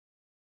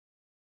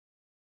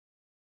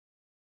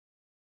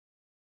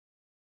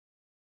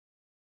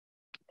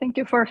Thank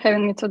you for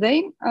having me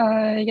today.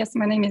 Yes,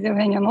 my name is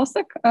Yevheniya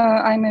Nosyk.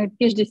 I'm a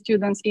PhD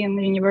student in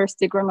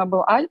University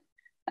Grenoble,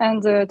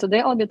 and today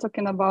I'll be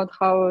talking about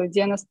how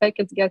DNS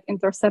packets get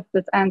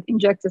intercepted and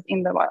injected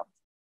in the wild.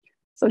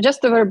 So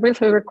just to very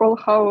briefly recall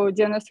how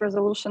DNS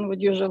resolution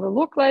would usually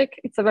look like,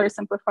 it's a very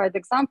simplified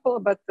example,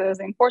 but the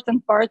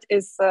important part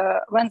is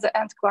when the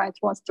end client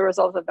wants to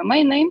resolve the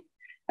domain name,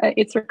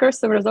 its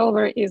recursive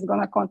resolver is going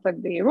to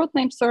contact the root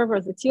name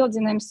server, the TLD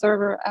name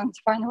server, and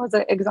finally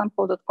the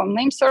example.com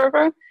name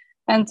server.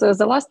 And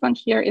the last one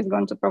here is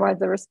going to provide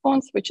the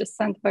response, which is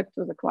sent back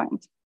to the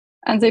client.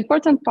 And the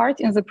important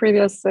part in the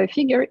previous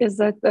figure is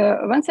that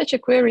when such a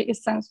query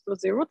is sent to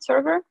the root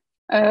server,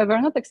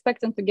 we're not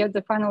expecting to get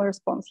the final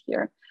response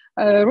here.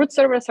 Root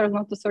servers are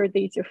not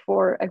authoritative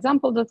for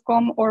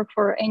example.com or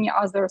for any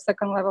other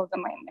second-level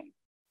domain name.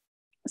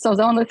 So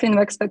the only thing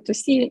we expect to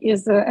see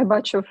is a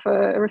bunch of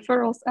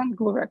referrals and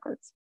glue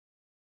records.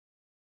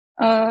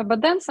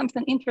 But then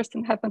something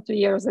interesting happened 2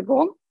 years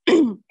ago.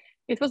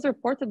 It was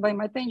reported by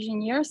meta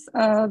engineers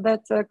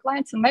that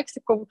clients in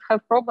Mexico would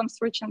have problems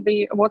reaching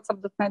the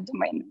WhatsApp.net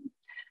domain name.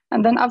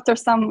 And then after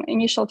some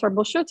initial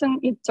troubleshooting,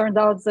 it turned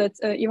out that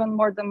even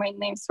more domain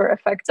names were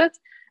affected.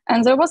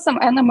 And there was some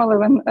anomaly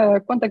when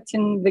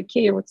contacting the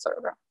K-root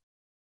server.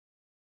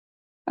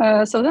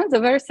 So then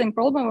the very same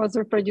problem was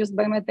reproduced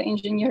by meta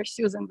engineers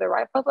using the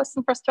RIPE Atlas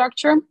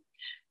infrastructure.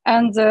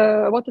 And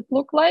what it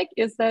looked like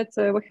is that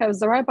we have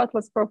the RIPE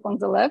Atlas probe on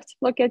the left,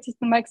 located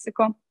in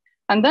Mexico.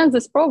 And then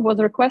this probe was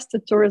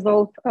requested to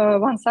resolve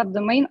one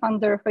subdomain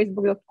under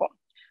facebook.com.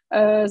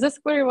 This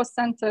query was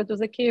sent to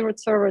the K-root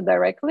server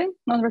directly,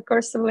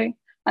 non-recursively.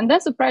 And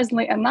then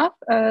surprisingly enough,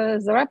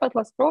 the RIPE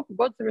Atlas probe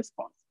got the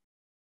response.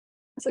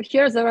 So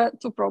here there are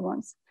two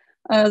problems.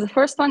 The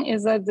first one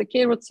is that the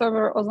K-root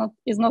server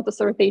is not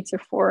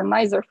authoritative for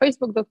neither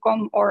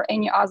facebook.com or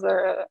any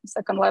other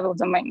second-level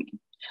domain name.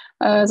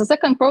 The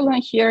second problem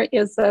here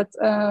is that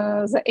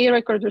the A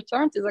record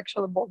returned is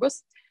actually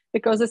bogus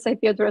because this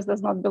IP address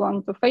does not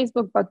belong to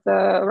Facebook, but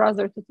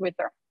rather to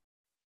Twitter.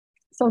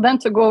 So then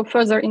to go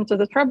further into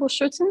the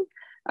troubleshooting,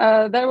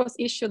 there was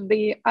issued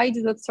the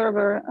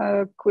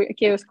id.server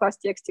chaos class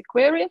txt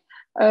query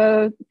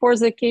for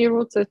the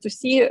K-root to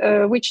see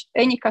which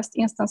Anycast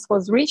instance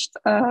was reached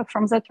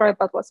from that RIPE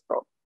Atlas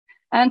probe.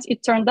 And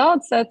it turned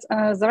out that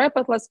the RIPE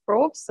Atlas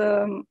probes,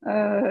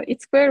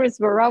 its queries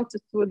were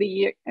routed to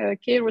the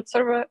K-root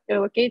server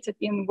located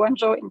in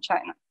Guangzhou in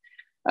China.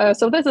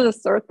 So this is a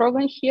third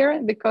problem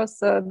here because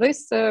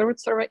this root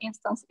server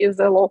instance is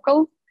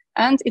local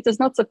and it is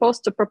not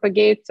supposed to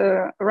propagate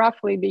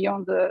roughly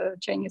beyond the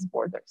Chinese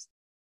borders.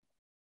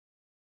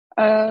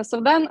 So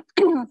then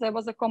there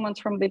was a comment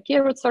from the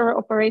K-root server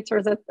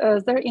operator that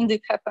there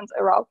indeed happened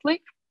a route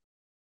leak,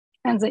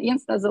 and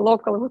the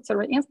local root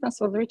server instance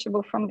was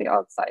reachable from the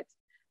outside.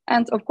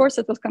 And of course,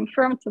 it was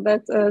confirmed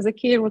that the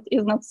K-root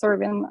is not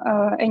serving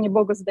any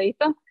bogus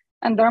data,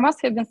 and there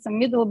must have been some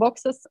middle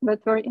boxes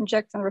that were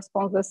injecting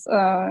responses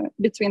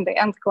between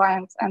the end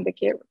client and the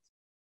K-root.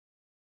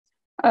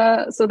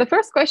 So the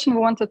first question we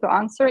wanted to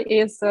answer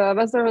is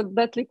whether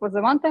that leak was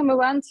a one-time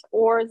event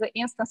or the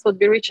instance would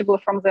be reachable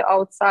from the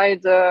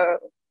outside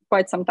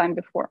quite some time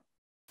before.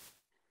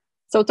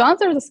 So to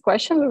answer this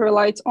question, we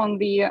relied on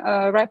the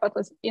RIPE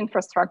Atlas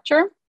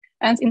infrastructure.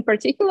 And in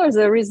particular,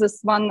 there is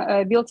this one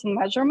built-in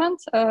measurement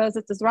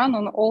that is run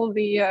on all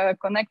the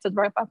connected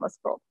RIPE Atlas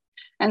probes.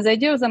 And the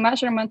idea of the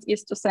measurement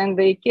is to send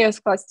the chaos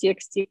class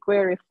txt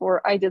query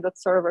for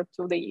id.server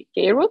to the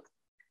K-root.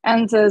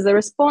 And the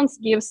response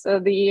gives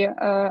the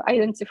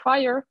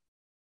identifier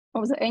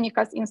of the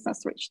Anycast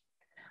instance reached.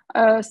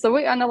 So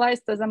we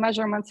analyzed the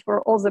measurements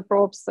for all the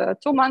probes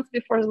 2 months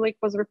before the leak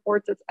was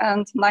reported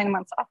and 9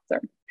 months after.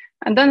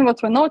 And then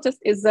what we noticed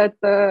is that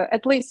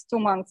at least 2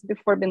 months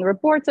before being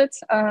reported,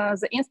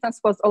 the instance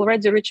was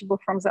already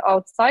reachable from the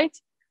outside.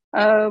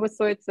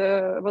 So it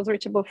was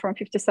reachable from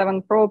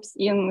 57 probes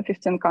in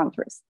 15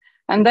 countries.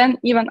 And then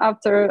even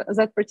after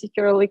that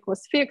particular leak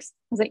was fixed,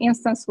 the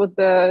instance would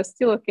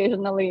still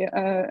occasionally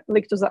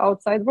leak to the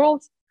outside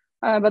world.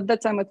 But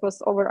that time it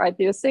was over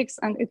IPv6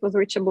 and it was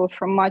reachable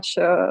from much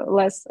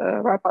less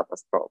RIPE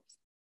Atlas probes.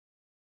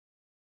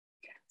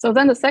 So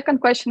then the second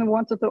question we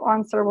wanted to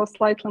answer was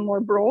slightly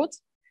more broad.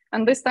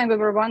 And this time we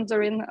were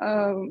wondering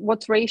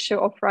what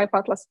ratio of RIPE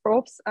Atlas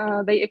probes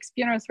they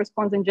experience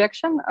response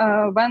injection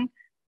when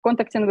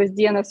contacting with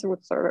DNS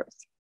root servers.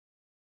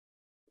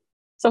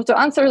 So to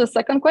answer the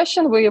second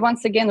question, we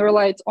once again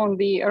relied on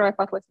the RIPE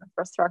Atlas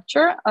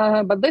infrastructure,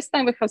 but this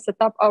time we have set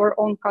up our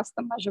own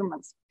custom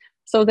measurements.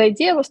 So the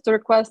idea was to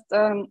request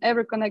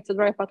every connected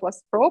RIPE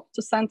Atlas probe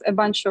to send a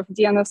bunch of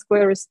DNS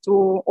queries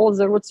to all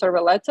the root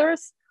server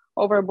letters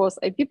over both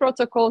IP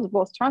protocols,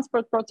 both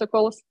transport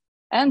protocols,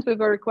 and we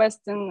were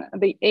requesting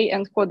the A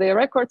and code A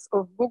records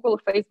of Google,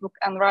 Facebook,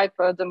 and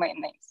RIPE domain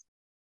names.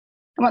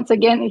 Once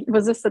again,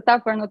 with this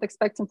setup, we're not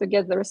expecting to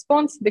get the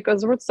response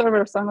because root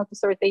servers are not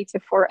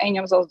authoritative for any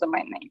of those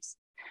domain names.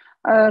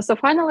 So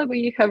finally,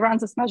 we have run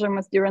these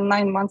measurements during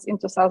 9 months in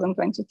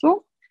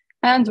 2022,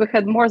 and we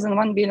had more than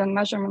 1 billion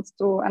measurements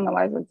to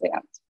analyze at the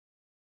end.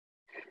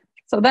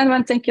 So then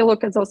when taking a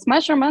look at those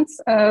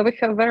measurements, we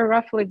have very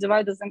roughly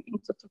divided them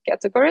into two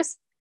categories.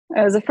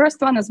 The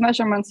first one is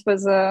measurements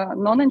with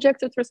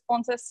non-injected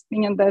responses,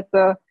 meaning that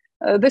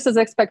this is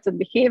expected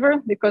behavior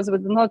because we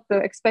do not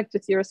expect to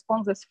see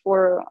responses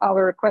for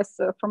our requests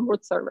from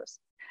root servers.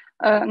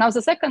 Now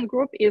the second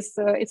group is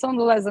it's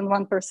only less than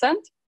 1%,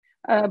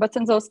 but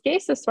in those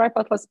cases, RIPE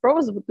Atlas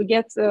probes would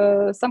get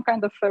some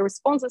kind of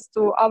responses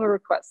to our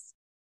requests.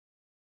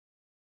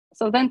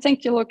 So then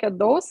take a look at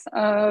those.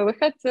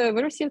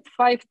 We received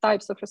 5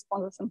 types of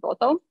responses in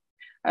total.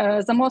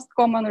 The most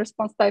common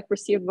response type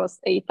received was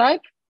A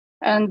type,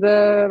 and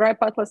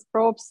RIPE Atlas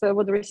probes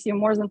would receive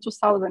more than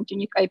 2,000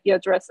 unique IP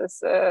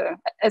addresses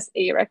as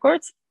A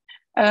records.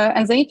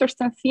 And the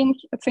interesting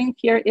thing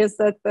here is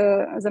that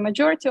the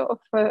majority of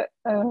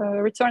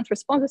returned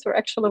responses were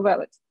actually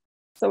valid.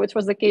 So it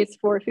was the case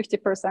for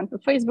 50%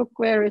 of Facebook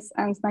queries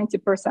and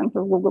 90%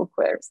 of Google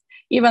queries,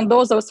 even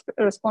though those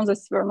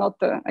responses were not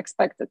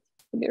expected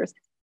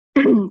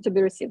to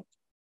be received.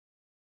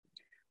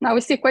 Now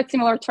we see quite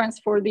similar trends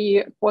for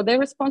the quad-A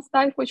response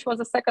type, which was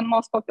the second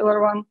most popular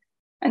one.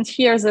 And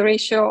here the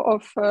ratio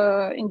of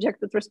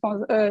injected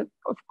response,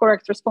 of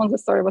correct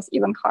responses, was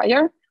even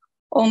higher,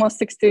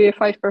 almost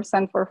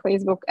 65% for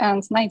Facebook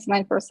and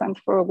 99%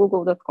 for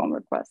Google.com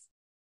requests.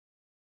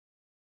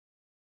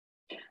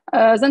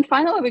 Then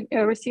finally, we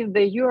received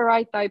the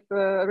URI type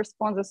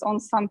responses on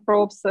some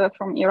probes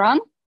from Iran.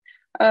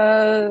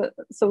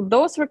 So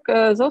those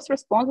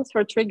responses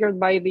were triggered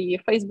by the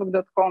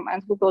Facebook.com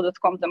and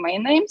Google.com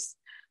domain names.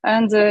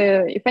 And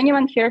if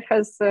anyone here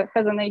has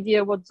an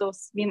idea what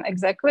those mean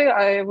exactly,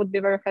 I would be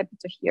very happy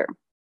to hear.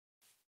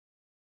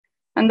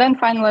 And then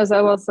finally,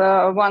 there was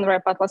one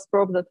RIPE Atlas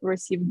probe that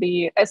received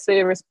the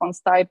SOA response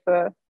type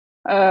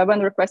when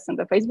requesting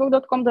the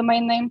Facebook.com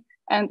domain name.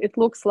 And it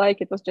looks like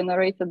it was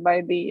generated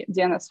by the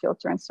DNS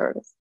filtering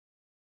service.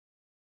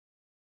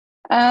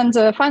 And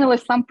finally,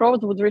 some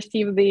probes would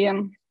receive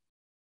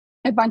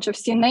a bunch of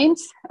C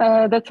names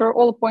that were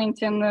all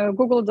pointing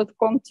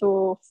Google.com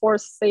to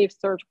force save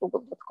search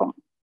Google.com.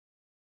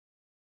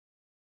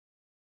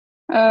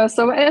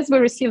 So as we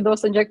received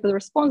those injected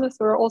responses,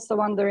 we were also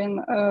wondering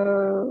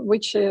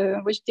which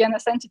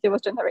DNS entity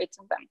was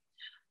generating them.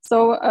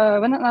 So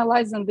when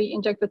analyzing the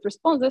injected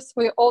responses,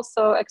 we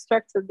also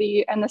extracted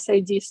the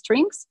NSID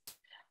strings.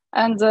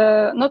 And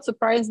not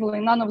surprisingly,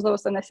 none of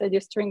those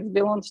NSID strings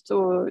belonged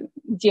to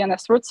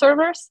DNS root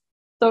servers.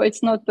 So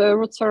it's not the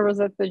root servers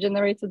that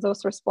generated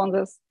those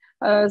responses.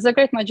 The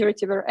great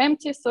majority were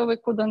empty, so we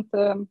couldn't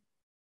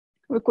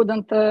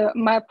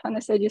map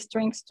NSID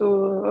strings to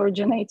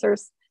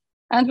originators.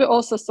 And we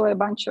also saw a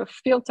bunch of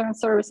filtering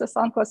services,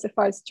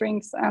 unclassified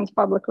strings, and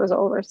public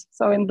resolvers.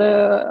 So in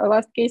the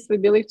last case, we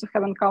believe to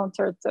have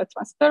encountered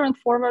transparent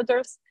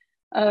forwarders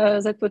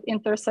that would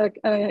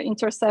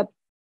intercept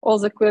all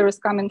the queries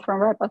coming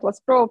from RIPE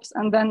Atlas probes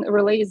and then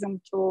relay them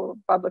to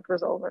public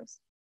resolvers.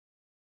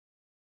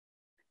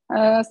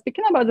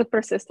 Speaking about the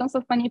persistence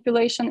of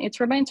manipulation, it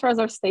remained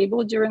rather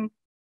stable during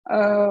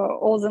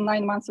all the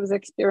 9 months of the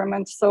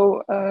experiment.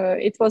 So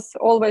it was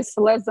always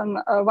less than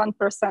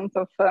 1%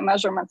 of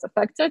measurements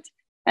affected,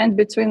 and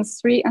between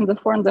 3 and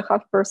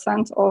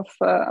 4.5% of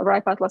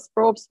RIPE Atlas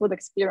probes would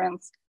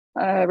experience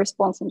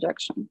response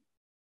injection.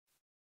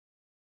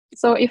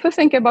 So if we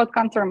think about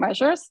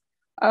countermeasures,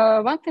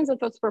 one thing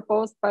that was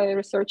proposed by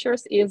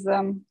researchers is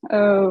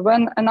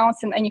when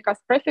announcing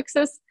Anycast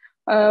prefixes,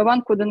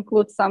 one could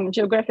include some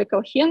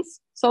geographical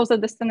hints, so the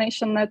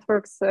destination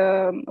networks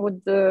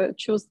would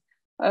choose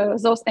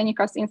those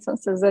Anycast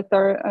instances that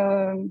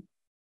are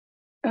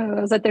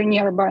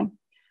nearby.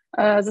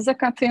 The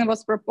second thing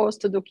was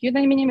proposed to do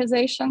QNAME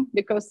minimization,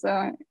 because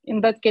in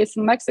that case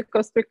in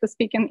Mexico, strictly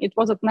speaking, it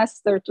wasn't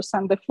necessary to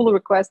send the full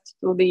request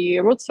to the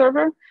root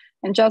server,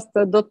 and just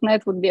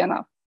 .NET would be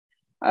enough.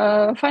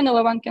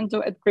 Finally, one can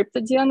do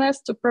encrypted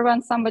DNS to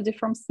prevent somebody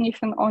from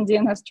sniffing on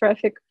DNS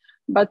traffic,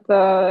 but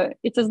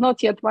it is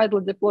not yet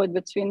widely deployed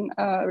between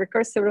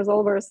recursive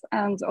resolvers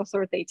and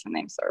authoritative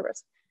name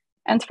servers.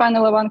 And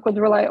finally, one could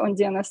rely on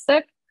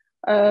DNSSEC,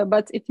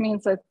 but it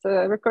means that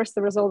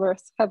recursive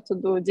resolvers have to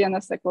do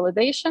DNSSEC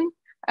validation,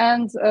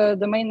 and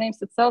domain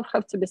names itself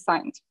have to be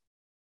signed.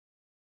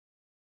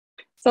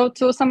 So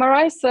to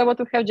summarize, what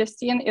we have just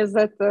seen is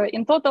that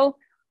in total,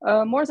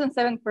 more than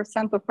 7%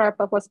 of RIPE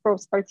Atlas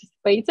probes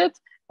participated.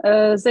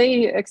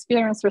 They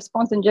experienced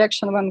response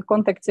injection when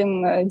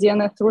contacting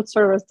DNS root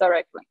servers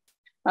directly.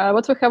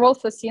 What we have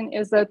also seen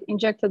is that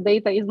injected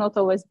data is not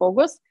always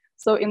bogus.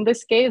 So in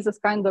this case, this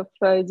kind of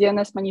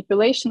DNS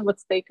manipulation would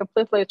stay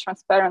completely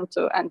transparent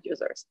to end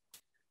users.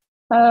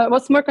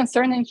 What's more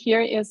concerning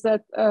here is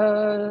that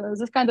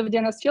this kind of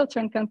DNS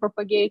filtering can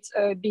propagate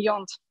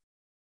beyond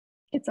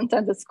its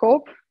intended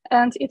scope,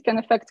 and it can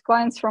affect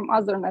clients from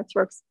other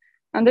networks.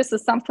 And this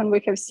is something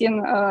we have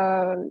seen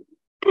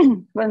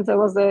when there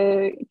was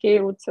a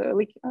K-root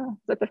leak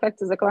that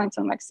affected the clients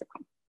in Mexico.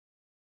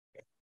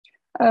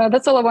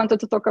 That's all I wanted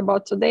to talk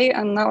about today,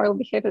 and now I'll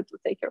be happy to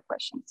take your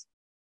questions.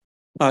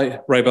 Hi,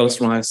 Ray Bellis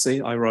from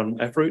ISC. I run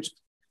FRoot.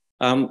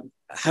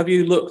 Have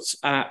you looked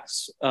at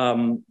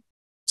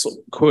sort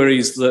of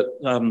queries that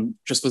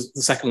just for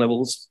the second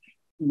levels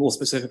more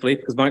specifically,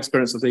 because my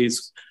experience of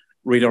these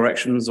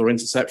redirections or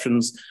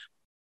interceptions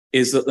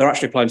is that they're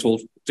actually applying to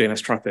all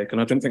DNS traffic. And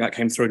I don't think that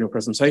came through in your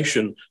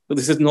presentation, but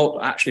this is not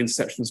actually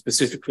interception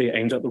specifically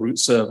aimed at the root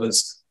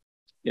servers.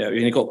 You know,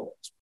 you've got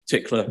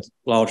particular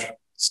large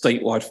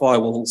statewide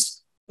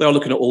firewalls. They are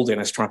looking at all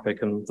DNS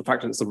traffic, and the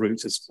fact that it's the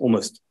root is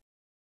almost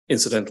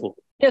incidental.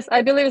 Yes,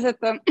 I believe that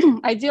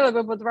ideally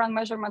we would run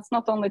measurements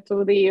not only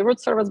to the root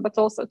servers, but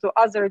also to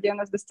other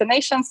DNS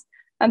destinations.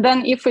 And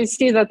then if we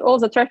see that all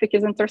the traffic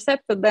is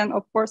intercepted, then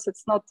of course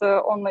it's not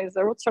only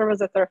the root servers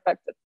that are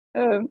affected.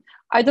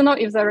 I don't know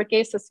if there are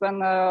cases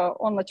when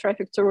only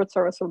traffic to root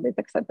servers will be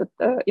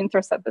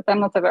intercepted. I'm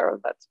not aware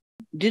of that.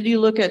 Did you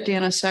look at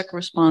DNS-SEC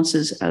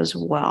responses as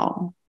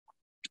well?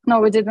 No,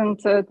 we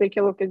didn't take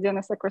a look at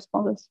DNS-SEC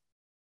responses.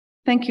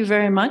 Thank you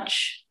very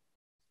much.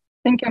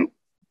 Thank you.